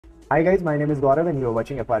Hi guys, my name is Gaurav and you are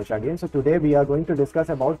watching FRHR Games. So today we are going to discuss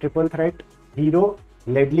about triple threat hero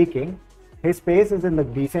Ledley King. His pace is in the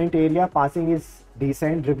decent area, passing is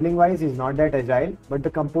decent, dribbling wise he's not that agile, but the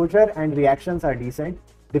composure and reactions are decent.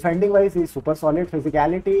 Defending wise he's super solid,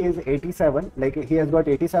 physicality is 87, like he has got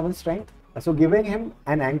 87 strength. So giving him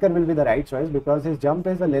an anchor will be the right choice because his jump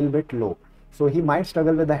is a little bit low. So he might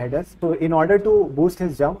struggle with the headers. So in order to boost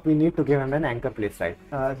his jump, we need to give him an anchor playstyle.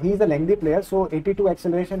 He's a lengthy player, so 82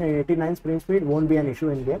 acceleration and 89 sprint speed won't be an issue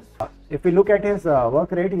in game. If we look at his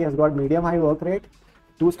work rate, he has got medium high work rate,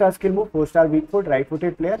 2-star skill move, 4-star weak foot, right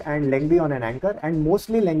footed player, and lengthy on an anchor, and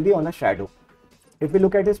mostly lengthy on a shadow. If we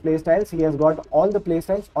look at his playstyles, he has got all the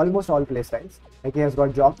playstyles, almost all playstyles. Like he has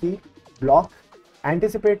got jockey, block,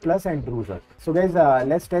 anticipate plus, and bruiser. So guys,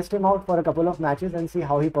 let's test him out for a couple of matches and see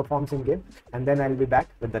how he performs in game, and then I'll be back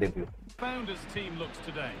with the review.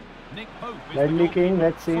 Ledley King,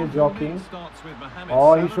 let's see his jockey.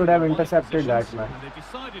 Oh, he should have intercepted that, man.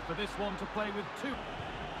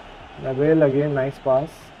 Nabil again, nice pass.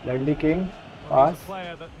 Ledley King, pass.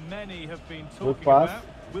 Good pass.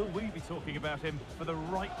 Will we be talking about him for the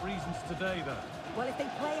right reasons today, though? Well, if they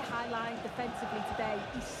play a high line defensively today,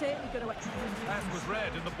 he's certainly going to... Pass was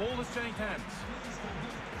read and the ball has changed hands.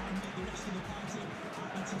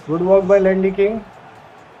 Good work by Ledley King.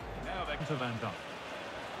 Now they're to Van Dijk.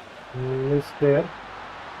 Missed there.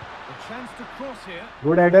 A chance to cross here.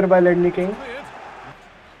 Good header by Ledley King.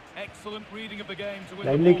 Excellent reading of the game to win.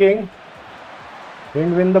 Ledley King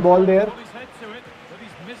didn't win the ball there. Put his head to it, but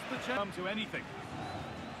he's missed the chance to anything.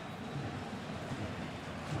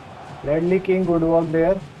 Ledley King, good work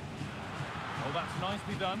there. Oh, that's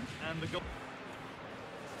nicely done. And the goal.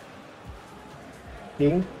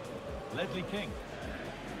 King, Ledley King.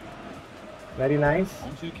 very nice.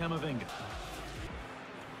 On to Camavinga.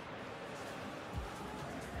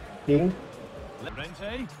 King,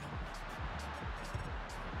 Rente.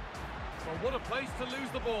 Well, what a place to lose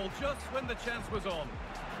the ball just when the chance was on.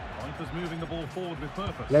 Pointers moving the ball forward with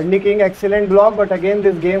purpose. Ledley King, excellent block, but again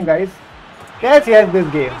this game, guys. Yes,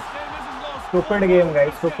 this game. Stupid game,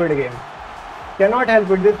 guys, stupid game. Cannot help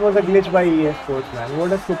it, this was a glitch by EA Sports, man.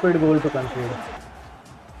 What a stupid goal to concede.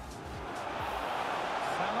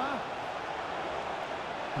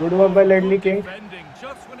 Good work by Ledley King.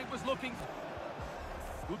 Just when it was looking.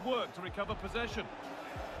 Good work to recover possession.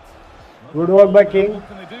 Good work by King. What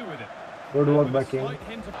can they do with it? Good work by King.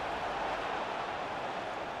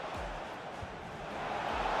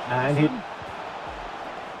 And he...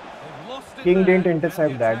 King didn't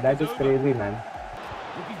intercept that. That is crazy, man.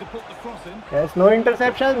 Yes, no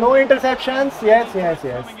interceptions, no interceptions. Yes.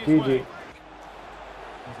 GG.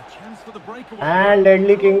 And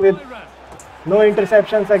Ledley King with no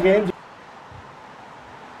interceptions again.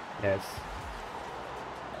 Yes.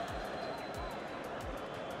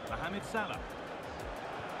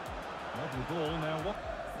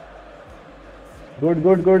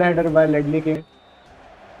 Good header by Ledley King.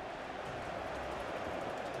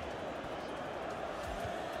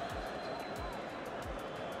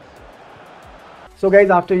 So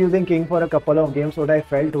guys, after using King for a couple of games, what I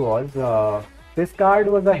felt was this card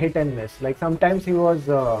was a hit and miss. Like sometimes he was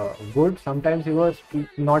good, sometimes he was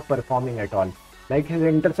not performing at all. Like his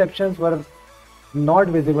interceptions were not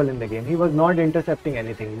visible in the game. He was not intercepting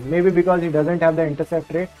anything. Maybe because he doesn't have the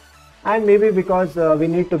intercept rate, and maybe because we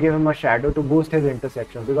need to give him a shadow to boost his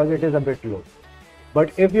interception because it is a bit low.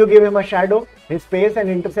 But if you give him a shadow, his pace and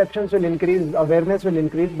interceptions will increase, awareness will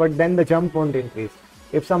increase, but then the jump won't increase.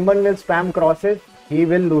 If someone will spam crosses, he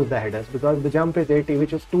will lose the headers because the jump is 80,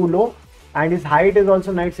 which is too low, and his height is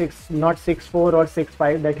also not 6'4" or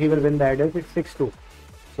 6'5" that he will win the headers. It's 6'2",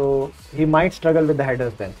 so he might struggle with the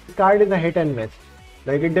headers then. This card is a hit and miss.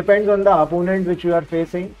 Like it depends on the opponent which you are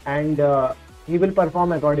facing, and he will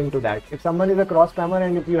perform according to that. If someone is a cross spammer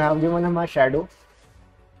and if you have given him a shadow,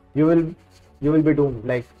 you will be doomed.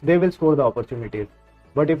 Like they will score the opportunities.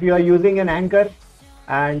 But if you are using an anchor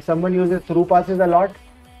and someone uses through passes a lot,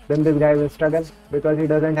 then this guy will struggle because he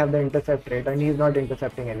doesn't have the intercept rate and he's not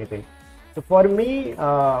intercepting anything. So for me,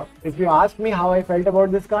 if you ask me how I felt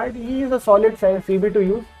about this card, he is a solid CB to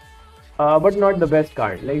use, but not the best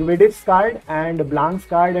card. Like Vidic's card and Blanc's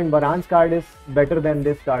card and Varane's card is better than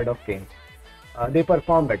this card of King. They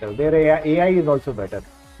perform better. Their AI is also better.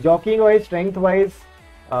 Jockeying wise, strength wise,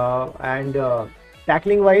 and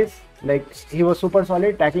tackling wise, like he was super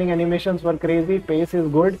solid. Tackling animations were crazy. Pace is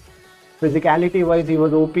good. Physicality wise, he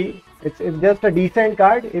was OP. It's just a decent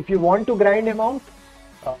card. If you want to grind him out,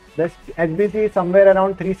 this SBC is somewhere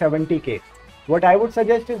around 370k. What I would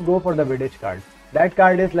suggest is go for the Vidic card. That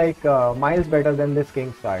card is like miles better than this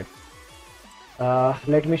King's card.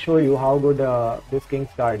 Let me show you how good this King's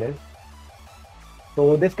card is.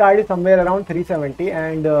 So this card is somewhere around 370,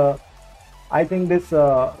 and I think this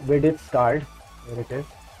Vidit's card, where it is.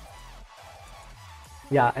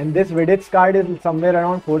 Yeah, and this Vidit's card is somewhere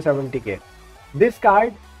around 470k. This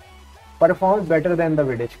card performs better than the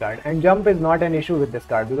Vidic card, and jump is not an issue with this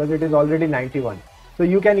card because it is already 91. So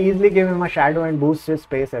you can easily give him a shadow and boost his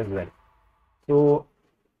space as well. So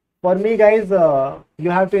for me guys, you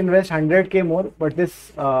have to invest 100k more, but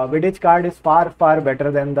this Vidic card is far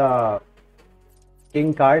better than the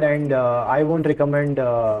King card, and I won't recommend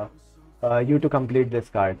you to complete this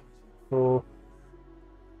card. So,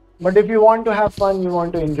 but if you want to have fun, you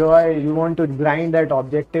want to enjoy, you want to grind that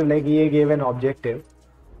objective, like EA gave an objective,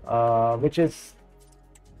 which is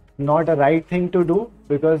not a right thing to do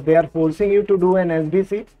because they are forcing you to do an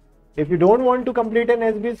SBC. If you don't want to complete an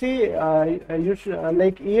SBC, you should,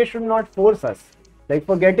 like EA should not force us. Like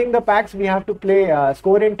for getting the packs, we have to play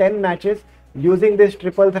score in 10 matches using this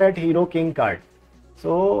triple threat hero king card.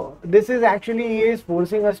 So this is actually EA is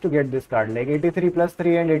forcing us to get this card, like 83 plus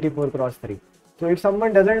 3 and 84 cross 3. So if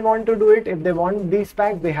someone doesn't want to do it, if they want these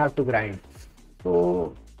packs, they have to grind.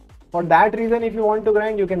 So for that reason, if you want to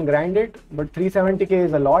grind, you can grind it, but 370k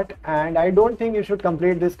is a lot, and I don't think you should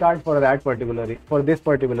complete this card for that this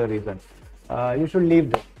particular reason. You should leave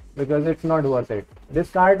this because it's not worth it. This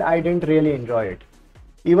card, I didn't really enjoy it.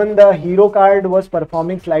 Even the hero card was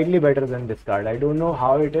performing slightly better than this card. I don't know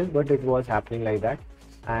how it is, but it was happening like that.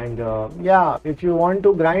 And yeah, if you want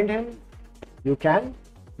to grind him, you can.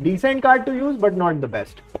 Decent card to use, but not the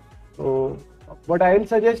best. So what I will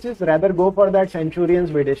suggest is rather go for that Centurion's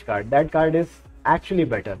Vidic card. That card is actually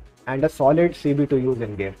better and a solid CB to use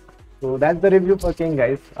in game. So that's the review for King,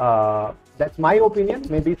 guys. That's my opinion.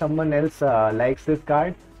 Maybe someone else likes this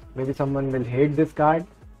card. Maybe someone will hate this card.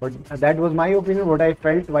 But that was my opinion, what I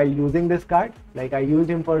felt while using this card. Like I used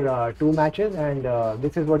him for 2 matches, and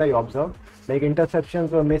this is what I observed. Like interceptions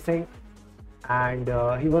were missing, and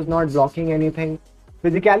he was not blocking anything.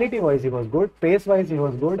 Physicality wise he was good, pace wise he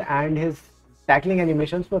was good, and his tackling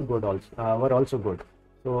animations were good also good.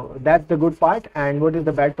 So that's the good part. And what is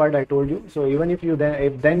the bad part, I told you. So even if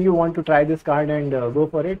then you want to try this card and go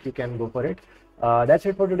for it, you can go for it. That's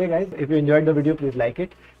it for today, guys. If you enjoyed the video, please like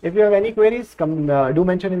it. If you have any queries, do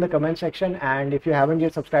mention in the comment section, and if you haven't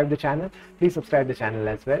yet subscribed the channel, please subscribe the channel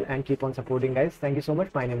as well, and keep on supporting, guys. Thank you so much.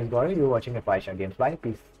 My name is Gaurav. You're watching FRHR Games. Bye.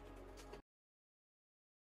 Peace.